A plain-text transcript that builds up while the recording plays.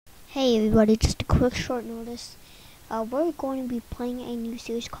Hey everybody, just a quick short notice. We're going to be playing a new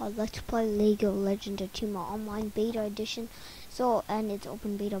series called Let's Play Lego Legends of Chima Online Beta Edition. And it's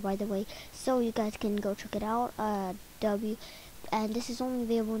open beta by the way, so you guys can go check it out. And this is only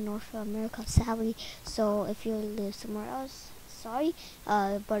available in North America, sadly. So if you live somewhere else, sorry,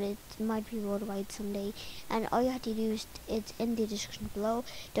 but it might be worldwide someday. And all you have to do is, it's in the description below,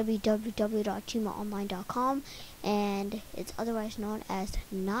 www.chimaonline.com, and it's otherwise known as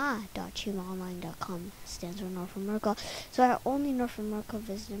na.chimaonline.com. Stands for North America. So our only North America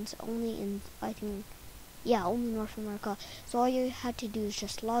visitors, only in, I think, yeah, only North America. So all you had to do is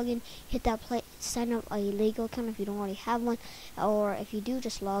just log in, hit that play, sign up a Lego account if you don't already have one, or if you do,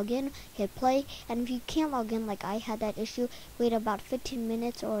 just log in, hit play. And if you can't log in, like I had that issue, wait about 15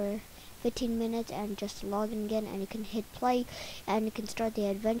 minutes and just log in again, and you can hit play and you can start the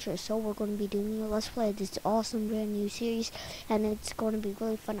adventure. So we're going to be doing a let's play this awesome brand new series, and it's going to be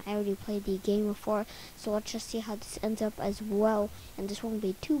really fun. I already played the game before, so let's just see how this ends up as well, and this won't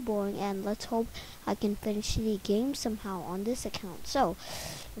be too boring, and let's hope I can finish the game somehow on this account. So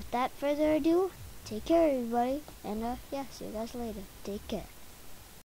without further ado, take care everybody, and yeah, see you guys later. Take care.